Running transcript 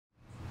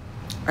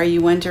Are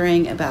you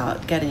wondering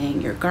about getting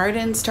your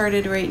garden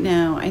started right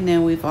now? I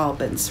know we've all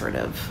been sort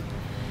of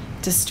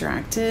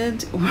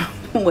distracted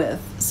with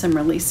some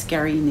really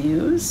scary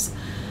news.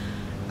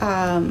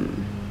 I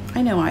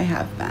know I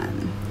have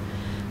been.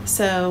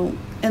 So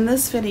in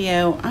this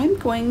video, I'm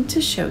going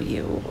to show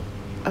you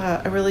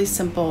a really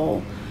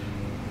simple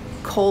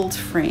cold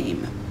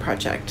frame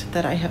project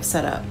that I have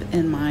set up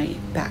in my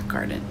back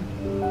garden.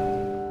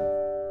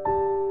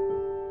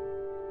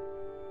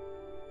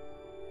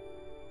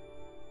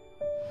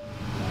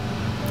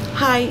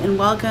 Hi, and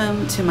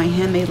welcome to my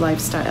handmade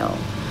lifestyle.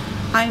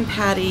 I'm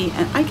Patty,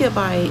 and I go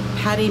by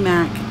Patty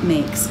Mac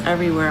Makes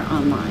everywhere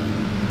online.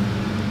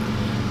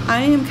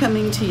 I am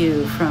coming to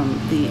you from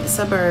the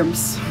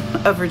suburbs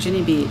of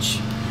Virginia Beach,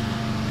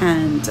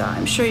 and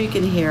I'm sure you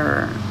can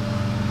hear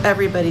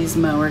everybody's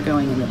mower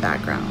going in the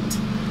background.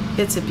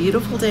 It's a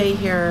beautiful day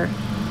here.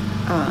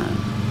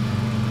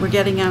 We're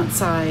getting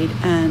outside,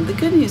 and the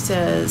good news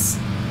is,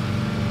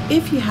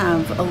 if you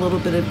have a little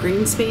bit of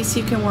green space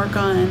you can work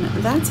on,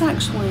 that's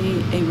actually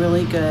a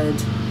really good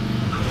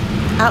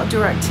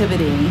outdoor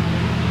activity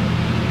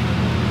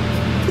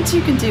that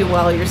you can do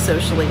while you're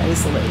socially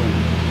isolating.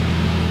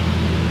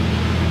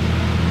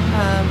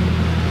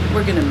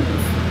 We're gonna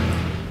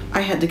move.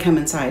 I had to come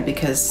inside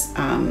because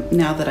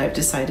now that I've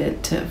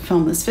decided to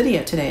film this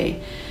video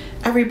today,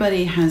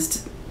 everybody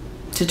has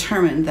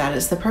determined that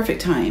is the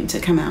perfect time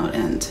to come out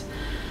and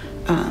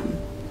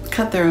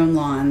cut their own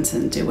lawns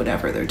and do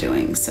whatever they're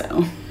doing,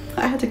 so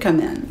I had to come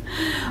in.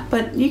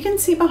 But you can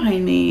see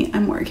behind me,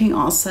 I'm working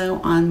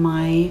also on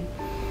my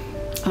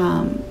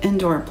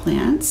indoor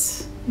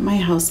plants, my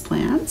house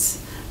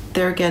plants.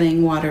 They're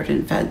getting watered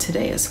and fed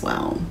today as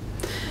well.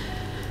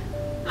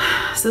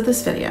 So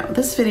this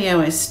video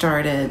I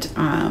started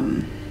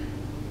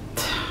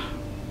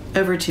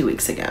over 2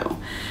 weeks ago,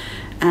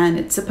 and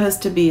it's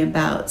supposed to be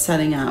about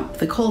setting up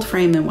the cold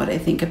frame and what I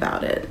think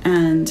about it.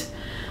 And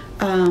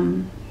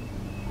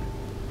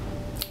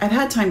I've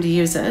had time to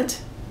use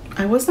it.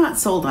 I was not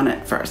sold on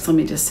it first, let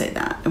me just say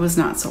that. I was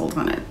not sold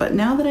on it, but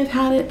now that I've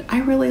had it,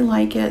 I really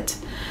like it.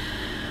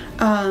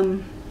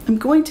 I'm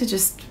going to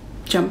just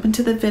jump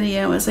into the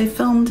video as I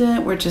filmed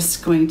it. We're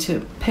just going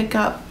to pick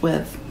up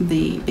with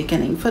the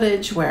beginning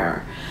footage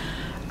where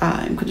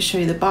I'm going to show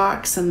you the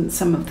box and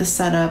some of the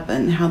setup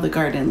and how the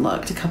garden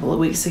looked a couple of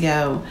weeks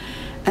ago.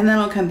 And then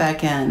I'll come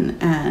back in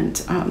and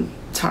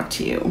talk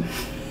to you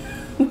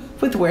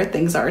with where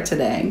things are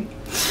today.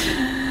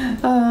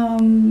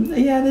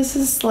 Yeah, this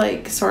is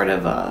like sort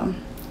of a,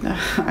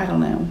 I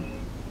don't know.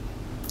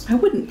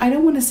 I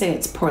don't want to say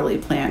it's poorly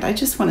planned. I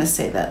just want to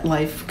say that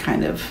life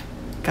kind of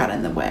got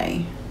in the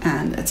way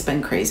and it's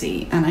been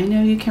crazy, and I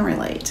know you can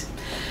relate.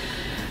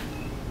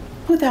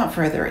 Without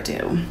further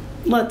ado,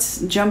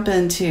 let's jump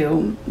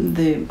into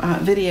the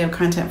video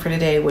content for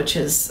today, which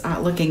is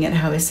looking at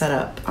how I set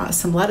up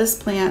some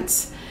lettuce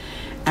plants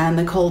and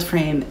the cold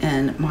frame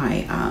in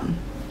my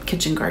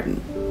kitchen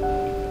garden.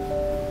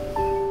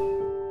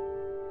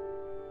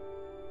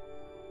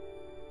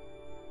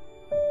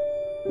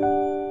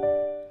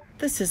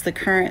 This is the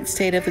current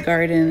state of the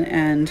garden,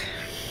 and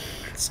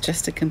it's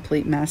just a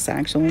complete mess,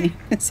 actually.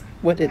 It's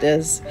what it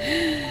is.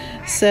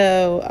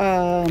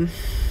 So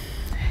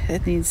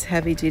it needs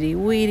heavy-duty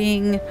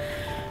weeding.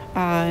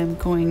 I'm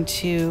going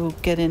to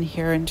get in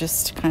here and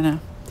just kind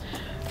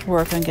of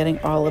work on getting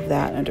all of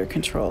that under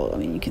control. I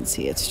mean, you can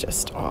see it's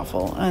just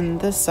awful.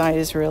 And this side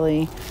is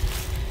really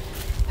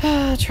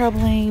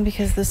troubling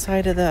because the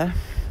side of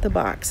the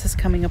box is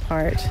coming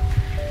apart.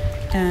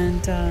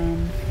 And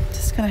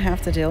just gonna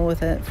have to deal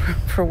with it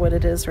for what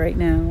it is right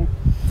now.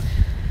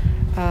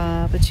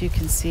 But you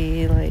can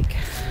see like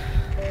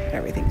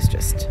everything's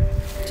just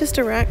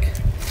a wreck.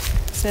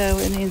 So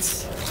it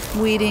needs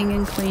weeding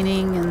and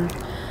cleaning, and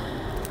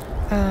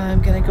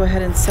I'm gonna go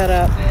ahead and set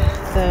up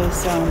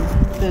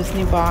those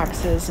new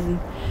boxes and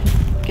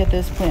get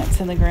those plants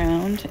in the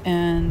ground.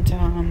 And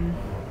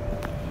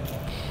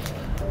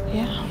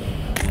yeah,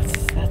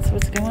 that's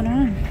what's going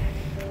on.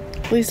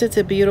 At least it's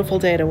a beautiful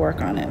day to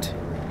work on it.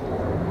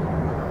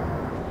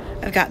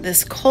 I've got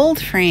this cold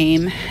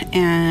frame,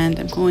 and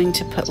I'm going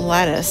to put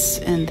lettuce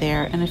in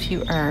there and a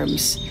few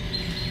herbs.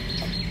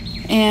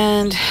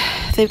 And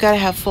they've got to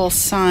have full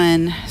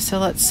sun, so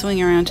let's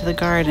swing around to the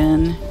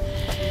garden.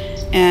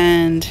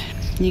 And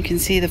you can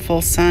see the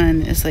full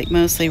sun is like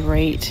mostly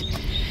right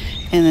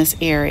in this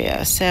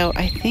area. So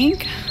I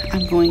think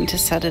I'm going to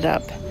set it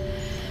up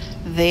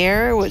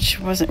there, which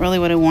wasn't really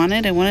what I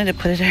wanted. I wanted to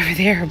put it over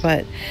there,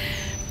 but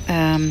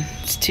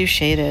it's too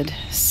shaded.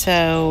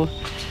 So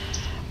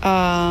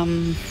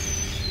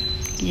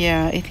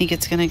yeah, I think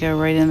it's gonna go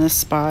right in this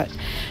spot.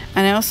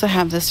 And I also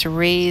have this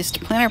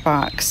raised planter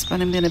box,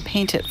 but I'm gonna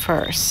paint it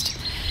first.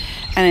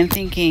 And I'm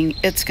thinking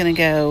it's gonna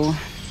go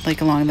like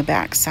along the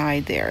back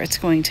side there. It's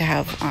going to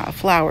have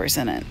flowers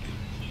in it.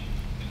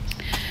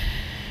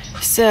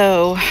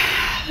 So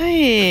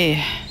you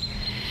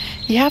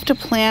have to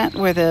plant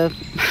where the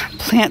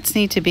plants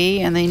need to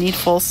be, and they need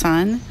full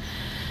sun.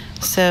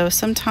 So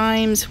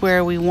sometimes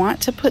where we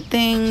want to put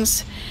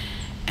things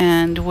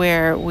and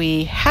where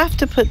we have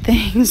to put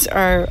things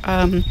are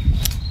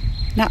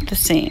not the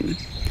same.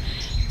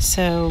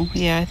 So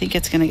yeah, I think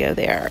it's gonna go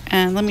there.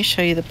 And let me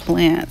show you the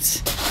plants.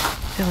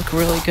 They look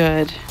really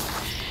good.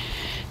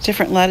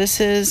 Different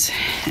lettuces,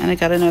 and I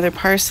got another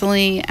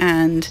parsley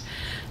and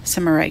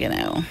some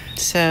oregano.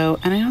 So,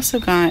 and I also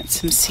got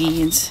some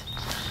seeds,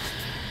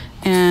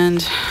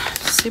 and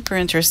super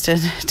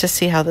interested to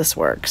see how this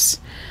works.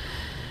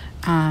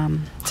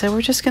 So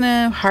we're just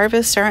gonna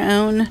harvest our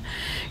own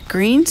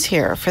greens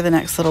here for the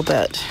next little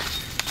bit.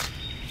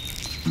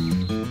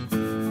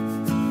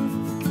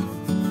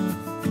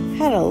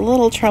 Had a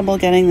little trouble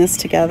getting this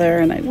together,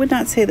 and I would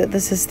not say that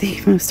this is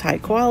the most high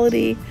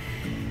quality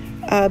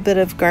bit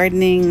of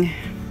gardening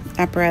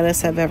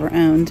apparatus I've ever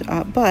owned,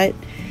 but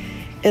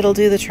it'll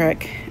do the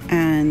trick,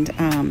 and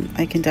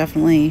I can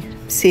definitely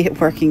see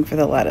it working for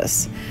the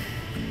lettuce.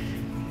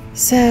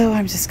 So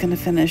I'm just going to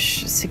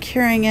finish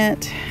securing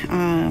it.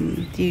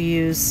 You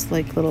use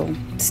like little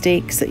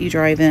stakes that you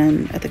drive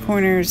in at the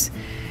corners,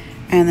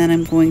 and then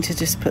I'm going to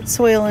just put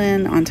soil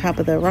in on top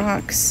of the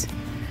rocks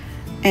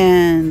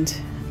and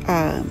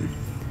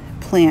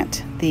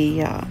plant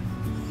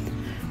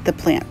the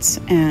plants,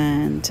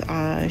 and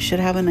I should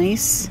have a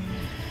nice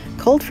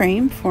cold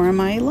frame for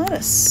my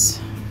lettuce.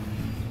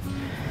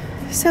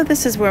 So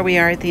this is where we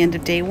are at the end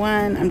of day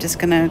one. I'm just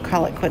gonna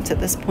call it quits at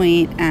this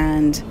point,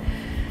 and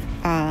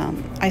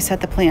I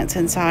set the plants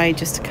inside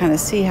just to kind of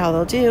see how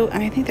they'll do,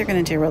 and I think they're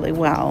gonna do really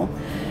well.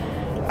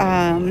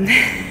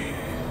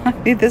 I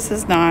mean, this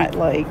is not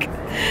like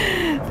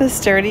the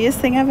sturdiest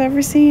thing I've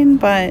ever seen,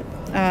 but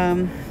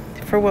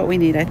for what we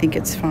need, I think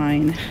it's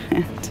fine.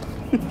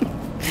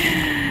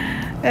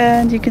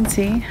 And you can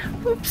see,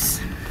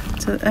 oops.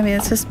 So, I mean,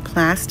 it's just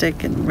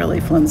plastic and really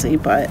flimsy,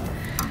 but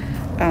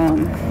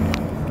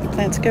the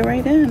plants go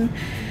right in.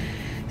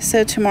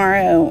 So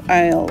tomorrow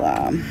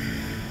I'll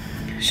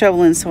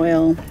shovel in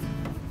soil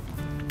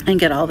and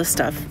get all the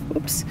stuff,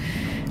 oops,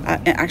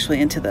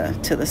 actually into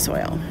the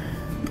soil.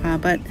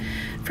 But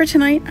for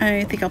tonight,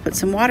 I think I'll put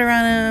some water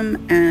on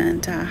them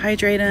and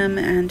hydrate them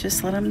and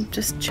just let them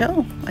just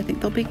chill. I think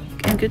they'll be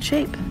in good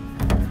shape.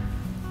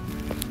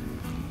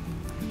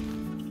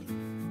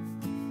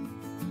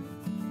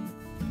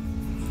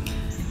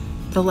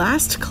 The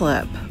last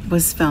clip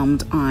was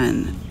filmed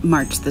on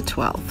March the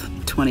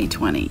 12th,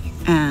 2020.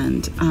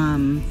 And,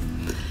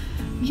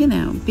 you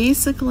know,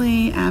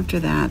 basically after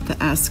that,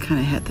 the S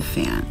kind of hit the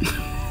fan.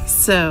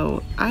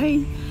 So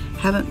I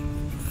haven't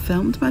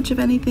filmed much of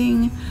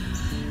anything,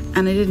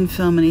 and I didn't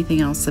film anything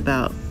else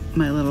about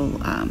my little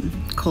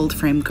cold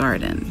frame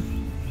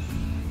garden.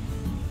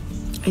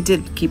 I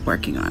did keep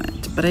working on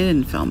it, but I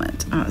didn't film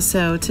it.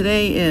 So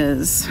today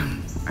is,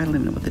 I don't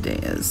even know what the day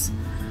is.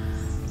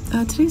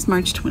 Today's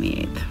March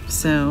 28th,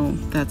 so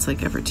that's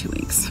like every 2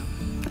 weeks.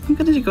 I'm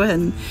going to go ahead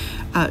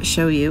and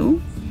show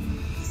you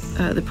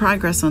the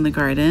progress on the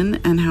garden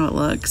and how it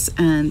looks,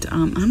 and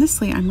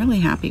honestly, I'm really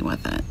happy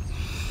with it.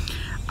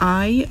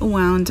 I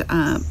wound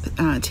up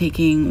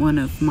taking one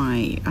of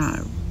my,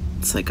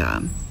 it's like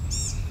a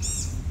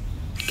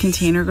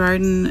container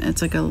garden,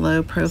 it's like a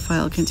low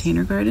profile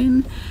container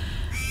garden.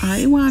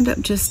 I wound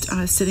up just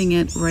sitting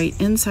it right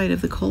inside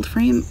of the cold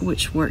frame,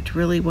 which worked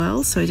really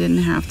well, so I didn't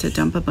have to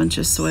dump a bunch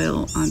of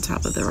soil on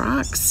top of the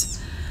rocks.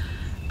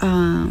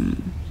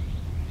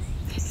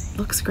 It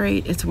looks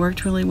great. It's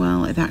worked really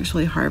well. I've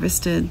actually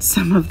harvested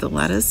some of the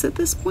lettuce at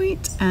this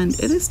point, and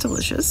it is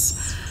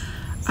delicious.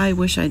 I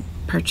wish I'd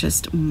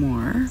purchased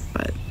more,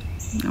 but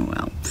oh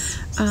well.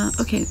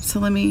 Okay,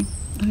 so let me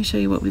show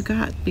you what we've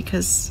got,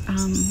 because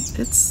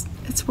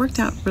it's worked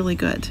out really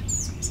good.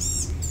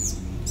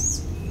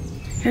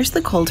 Here's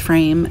the cold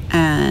frame,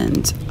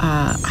 and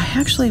I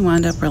actually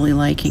wound up really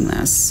liking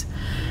this.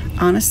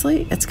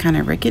 Honestly, it's kind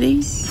of rickety.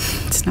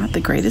 It's not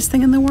the greatest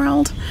thing in the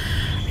world,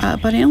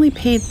 but I only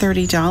paid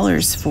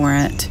 $30 for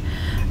it,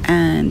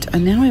 and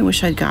now I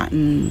wish I'd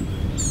gotten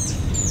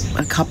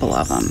a couple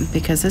of them,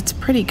 because it's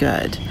pretty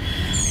good.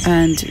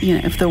 And you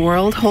know, if the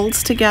world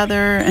holds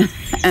together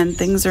and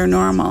things are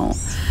normal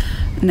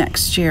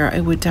next year,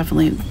 I would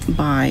definitely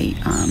buy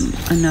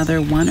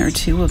another 1 or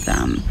 2 of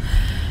them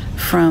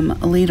from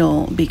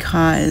Lidl,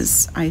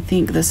 because I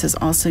think this is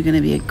also going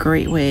to be a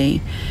great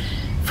way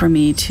for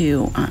me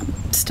to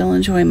still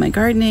enjoy my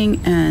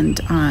gardening and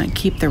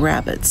keep the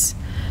rabbits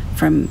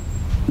from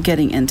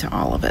getting into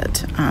all of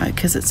it,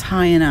 because it's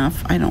high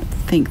enough. I don't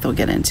think they'll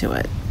get into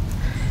it,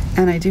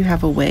 and I do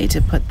have a way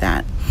to put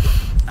that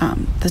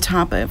the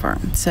top over.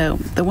 So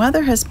the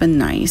weather has been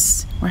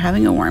nice. We're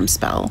having a warm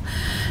spell,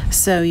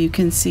 so you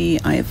can see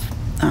I've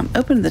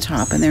opened the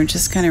top, and they're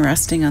just kind of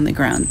resting on the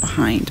ground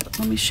behind.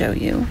 Let me show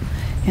you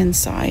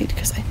inside,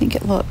 because I think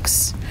it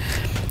looks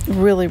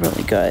really,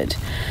 really good.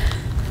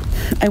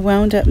 I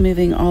wound up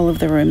moving all of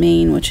the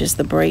romaine, which is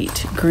the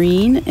bright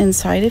green,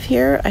 inside of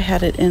here. I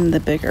had it in the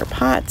bigger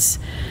pots.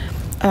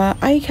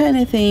 I kind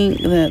of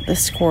think that the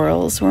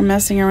squirrels were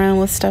messing around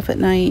with stuff at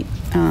night,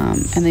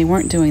 and they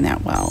weren't doing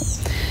that well.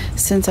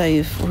 Since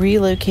I've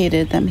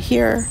relocated them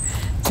here,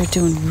 they're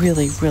doing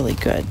really, really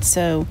good.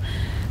 So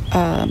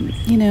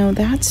You know,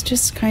 that's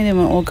just kind of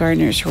an old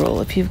gardener's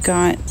rule. If you've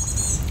got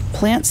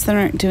plants that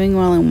aren't doing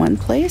well in one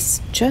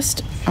place,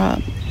 just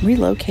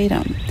relocate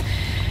them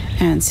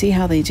and see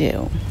how they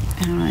do.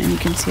 And you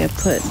can see I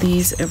put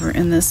these over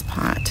in this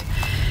pot,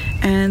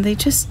 and they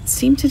just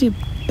seem to do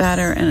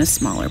better in a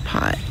smaller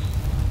pot.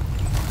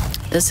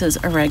 This is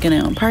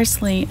oregano and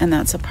parsley, and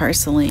that's a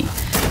parsley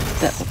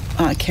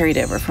that carried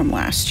over from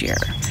last year.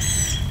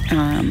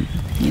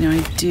 You know,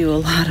 I do a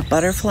lot of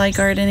butterfly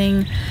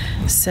gardening,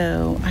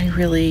 so I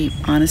really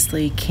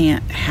honestly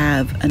can't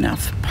have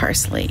enough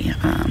parsley.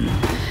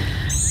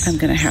 I'm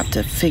gonna have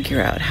to figure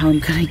out how I'm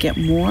gonna get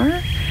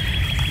more,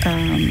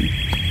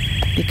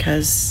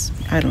 because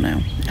I don't know,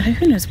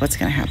 who knows what's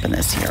gonna happen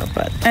this year.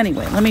 But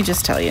anyway, let me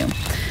just tell you,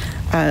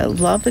 I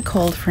love the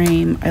cold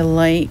frame. I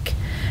like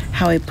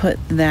how I put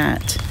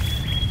that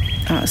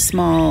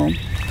small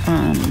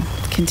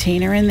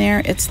container in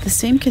there. It's the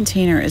same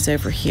container as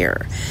over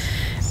here,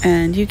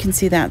 and you can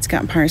see that's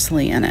got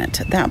parsley in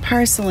it. That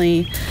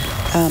parsley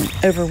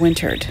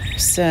overwintered,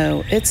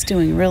 so it's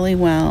doing really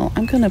well.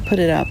 I'm going to put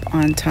it up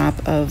on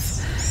top of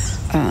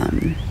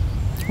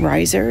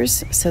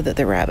risers so that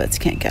the rabbits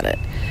can't get it.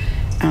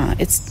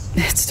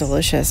 It's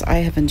delicious. I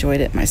have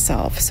enjoyed it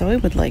myself, so I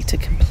would like to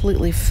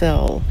completely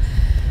fill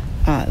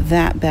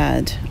that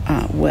bed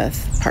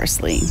with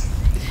parsley.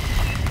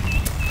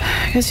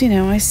 Because, you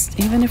know,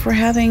 even if we're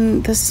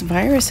having this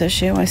virus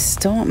issue, I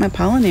still want my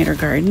pollinator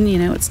garden. You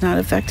know, it's not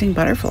affecting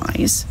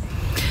butterflies.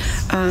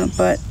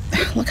 But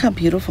look how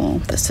beautiful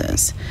this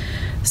is.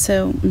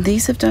 So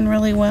these have done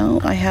really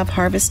well. I have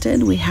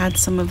harvested. We had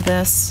some of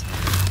this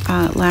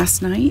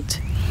last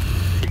night.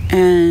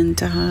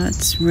 And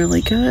it's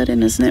really good.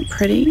 And isn't it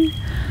pretty?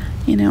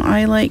 You know,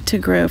 I like to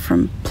grow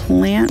from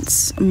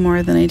plants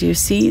more than I do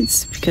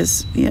seeds,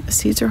 because yeah,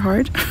 seeds are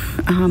hard.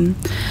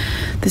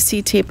 The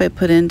seed tape I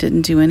put in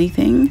didn't do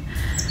anything,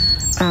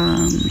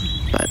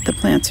 but the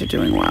plants are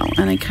doing well,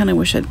 and I kind of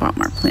wish I'd bought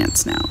more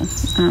plants now.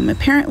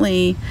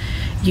 Apparently,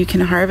 you can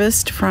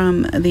harvest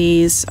from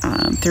these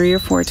 3 or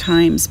 4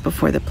 times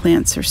before the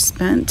plants are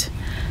spent,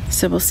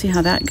 so we'll see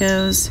how that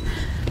goes.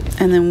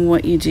 And then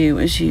what you do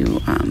is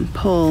you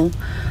pull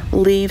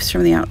leaves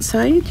from the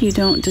outside. You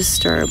don't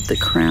disturb the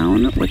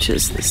crown, which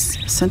is this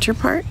center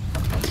part.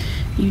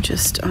 You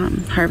just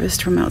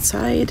harvest from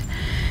outside,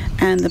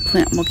 and the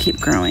plant will keep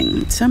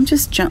growing. So I'm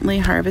just gently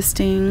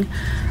harvesting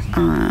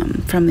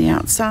from the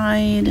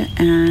outside,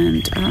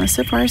 and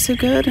so far so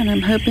good, and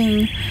I'm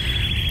hoping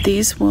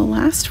these will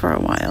last for a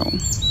while.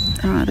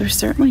 They're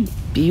certainly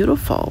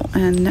beautiful,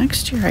 and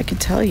next year I can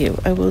tell you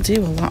I will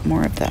do a lot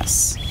more of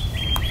this.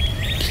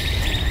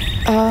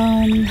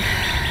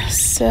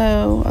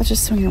 So I'll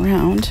just swing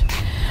around.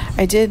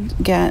 I did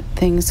get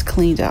things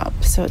cleaned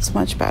up, so it's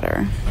much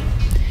better.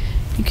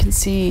 You can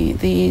see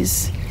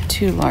these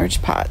 2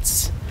 large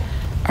pots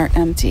are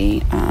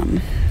empty.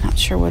 Not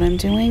sure what I'm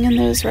doing in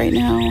those right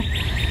now.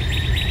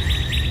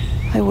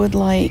 I would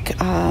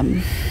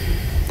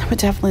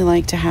definitely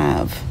like to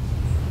have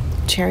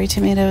cherry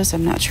tomatoes.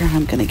 I'm not sure how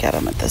I'm going to get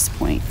them at this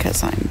point,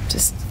 because I'm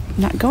just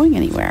not going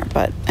anywhere.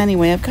 But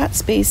anyway, I've got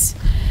space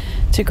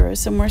to grow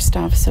some more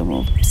stuff, so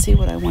we'll see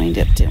what I wind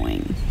up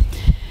doing.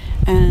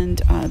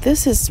 And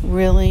this is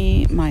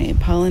really my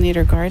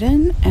pollinator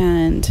garden,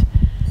 and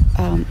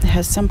it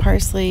has some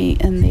parsley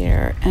in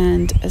there,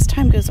 and as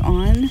time goes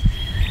on,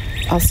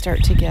 I'll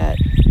start to get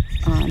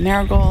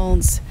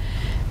marigolds,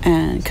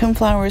 and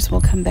coneflowers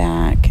will come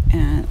back,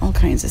 and all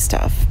kinds of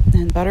stuff,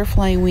 and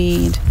butterfly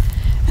weed,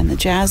 and the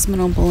jasmine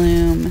will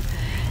bloom.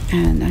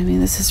 And I mean,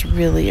 this is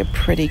really a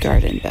pretty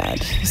garden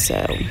bed, so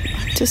I'm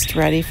just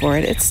ready for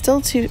it. It's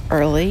still too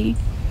early,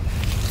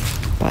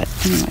 but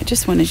anyway, I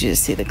just wanted you to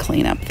see the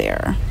cleanup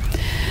there.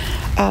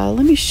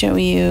 Let me show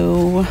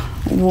you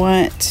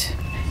what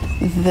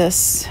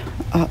this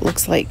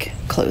looks like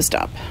closed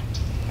up.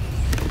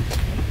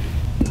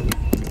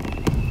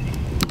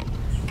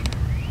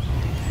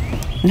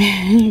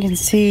 You can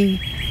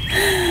see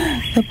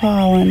the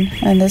pollen,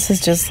 and this is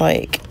just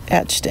like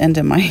etched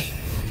into my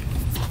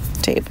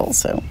table,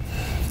 so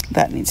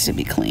that needs to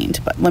be cleaned.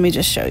 But let me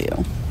just show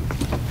you.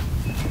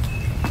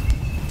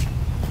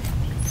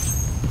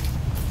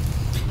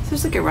 So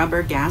there's like a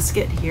rubber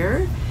gasket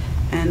here,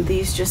 and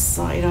these just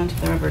slide onto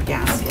the rubber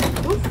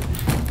gasket. Oop.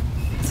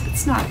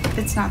 It's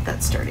not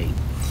that sturdy,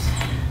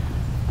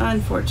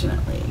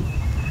 unfortunately.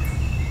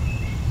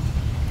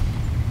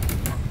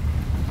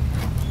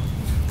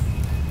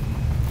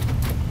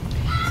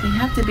 So you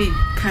have to be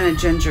kind of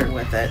ginger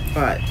with it,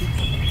 but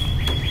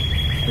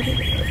put it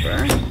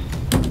over.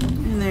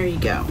 And there you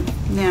go.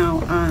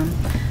 Now,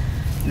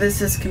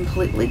 this is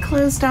completely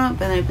closed up,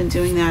 and I've been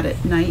doing that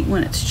at night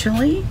when it's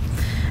chilly,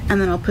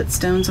 and then I'll put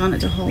stones on it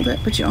to hold it.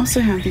 But you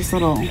also have these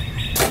little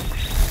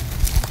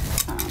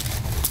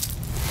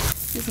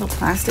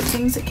plastic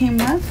things that came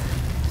with.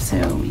 So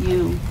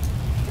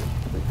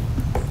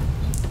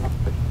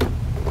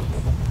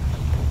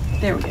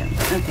there we go.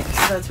 Okay,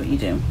 so that's what you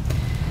do.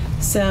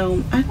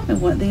 So I don't know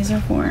what these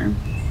are for,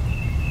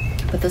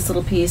 but this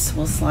little piece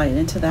will slide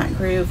into that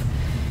groove,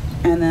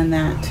 and then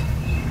that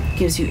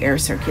gives you air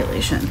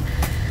circulation.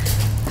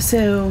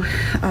 So,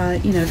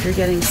 you know, if you're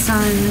getting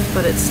sun,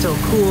 but it's still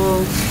cool,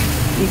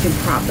 you can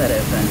prop that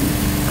open.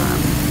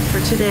 For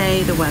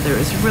today, the weather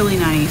is really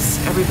nice.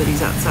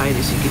 Everybody's outside,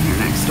 as you can hear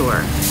next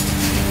door.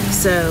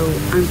 So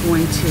I'm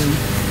going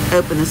to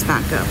open this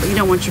back up, but you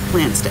don't want your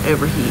plants to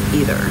overheat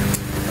either.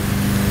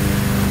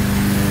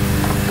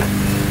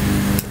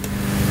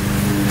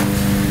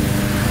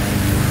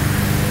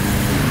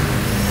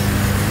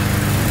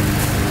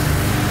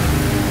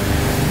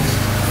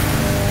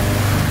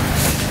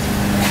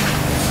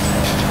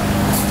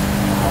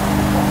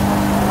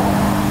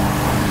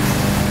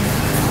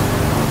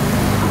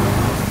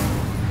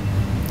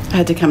 I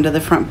had to come to the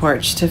front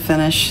porch to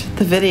finish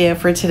the video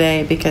for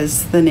today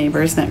because the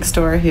neighbors next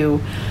door, who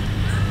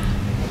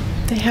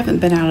they haven't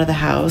been out of the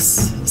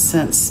house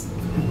since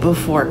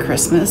before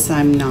Christmas,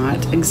 I'm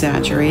not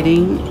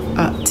exaggerating,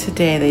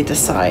 today they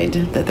decide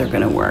that they're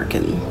going to work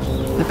in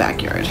the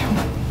backyard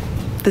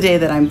the day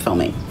that I'm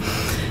filming.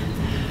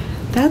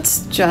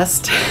 That's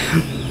just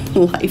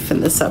life in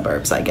the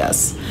suburbs, I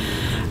guess.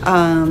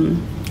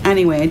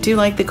 Anyway, I do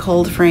like the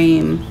cold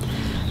frame.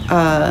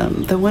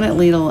 The one at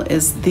Lidl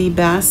is the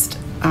best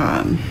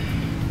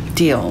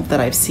deal that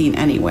I've seen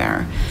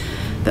anywhere.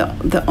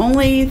 The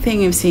only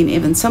thing I've seen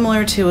even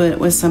similar to it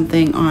was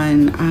something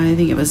on, I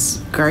think it was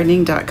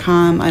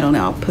gardening.com. I don't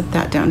know, I'll put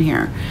that down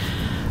here.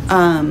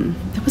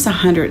 It was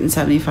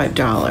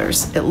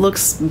 $175. It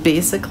looks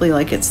basically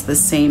like it's the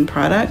same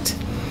product.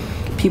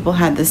 People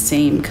had the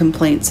same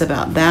complaints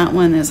about that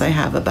one as I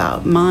have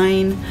about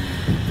mine.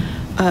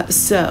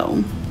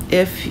 So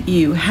if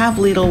you have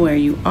Lidl where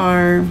you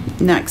are,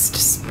 next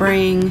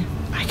spring,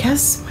 I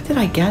guess, when did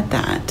I get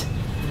that?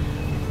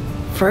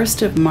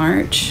 1st of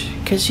March,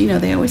 because you know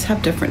they always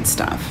have different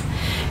stuff.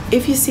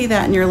 If you see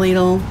that in your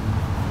Lidl,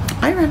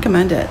 I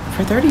recommend it.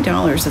 For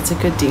 $30, it's a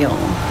good deal.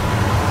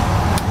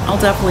 I'll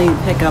definitely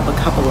pick up a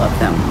couple of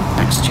them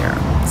next year.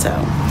 So,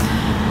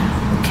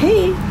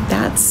 okay,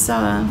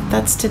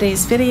 that's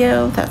today's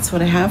video. That's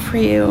what I have for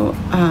you.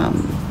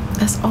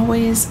 As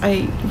always,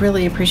 I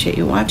really appreciate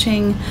you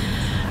watching.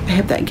 I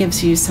hope that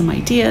gives you some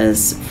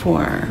ideas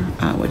for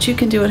what you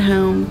can do at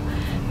home.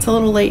 It's a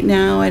little late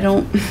now. I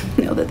don't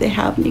know that they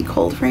have any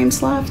cold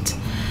frames left,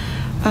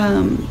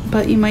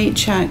 but you might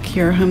check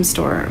your home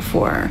store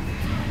for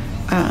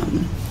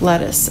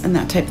lettuce and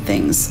that type of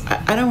things.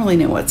 I don't really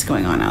know what's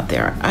going on out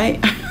there. I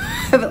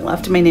haven't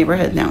left my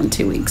neighborhood now in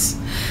 2 weeks.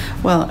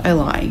 Well, I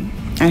lie.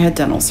 I had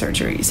dental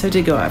surgery, so I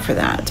did go out for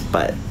that,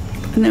 but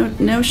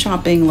no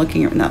shopping,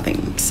 looking, or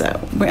nothing.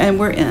 So,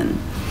 we're in.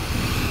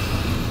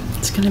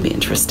 It's going to be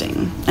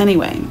interesting.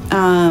 Anyway,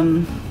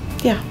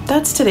 yeah,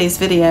 that's today's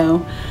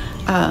video.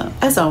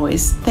 As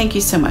always, thank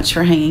you so much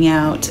for hanging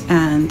out,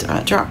 and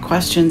drop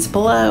questions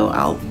below.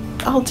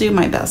 I'll do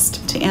my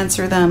best to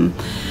answer them.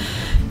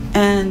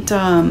 And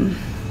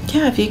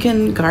yeah, if you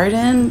can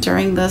garden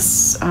during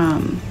this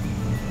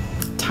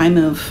time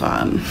of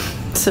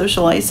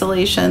social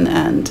isolation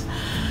and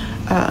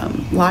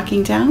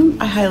locking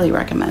down, I highly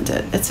recommend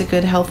it. It's a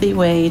good, healthy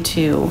way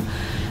to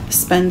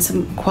spend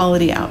some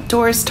quality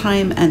outdoors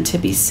time and to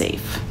be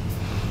safe.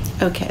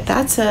 Okay,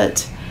 that's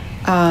it.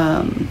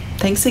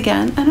 Thanks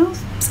again, and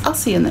I'll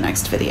see you in the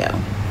next video.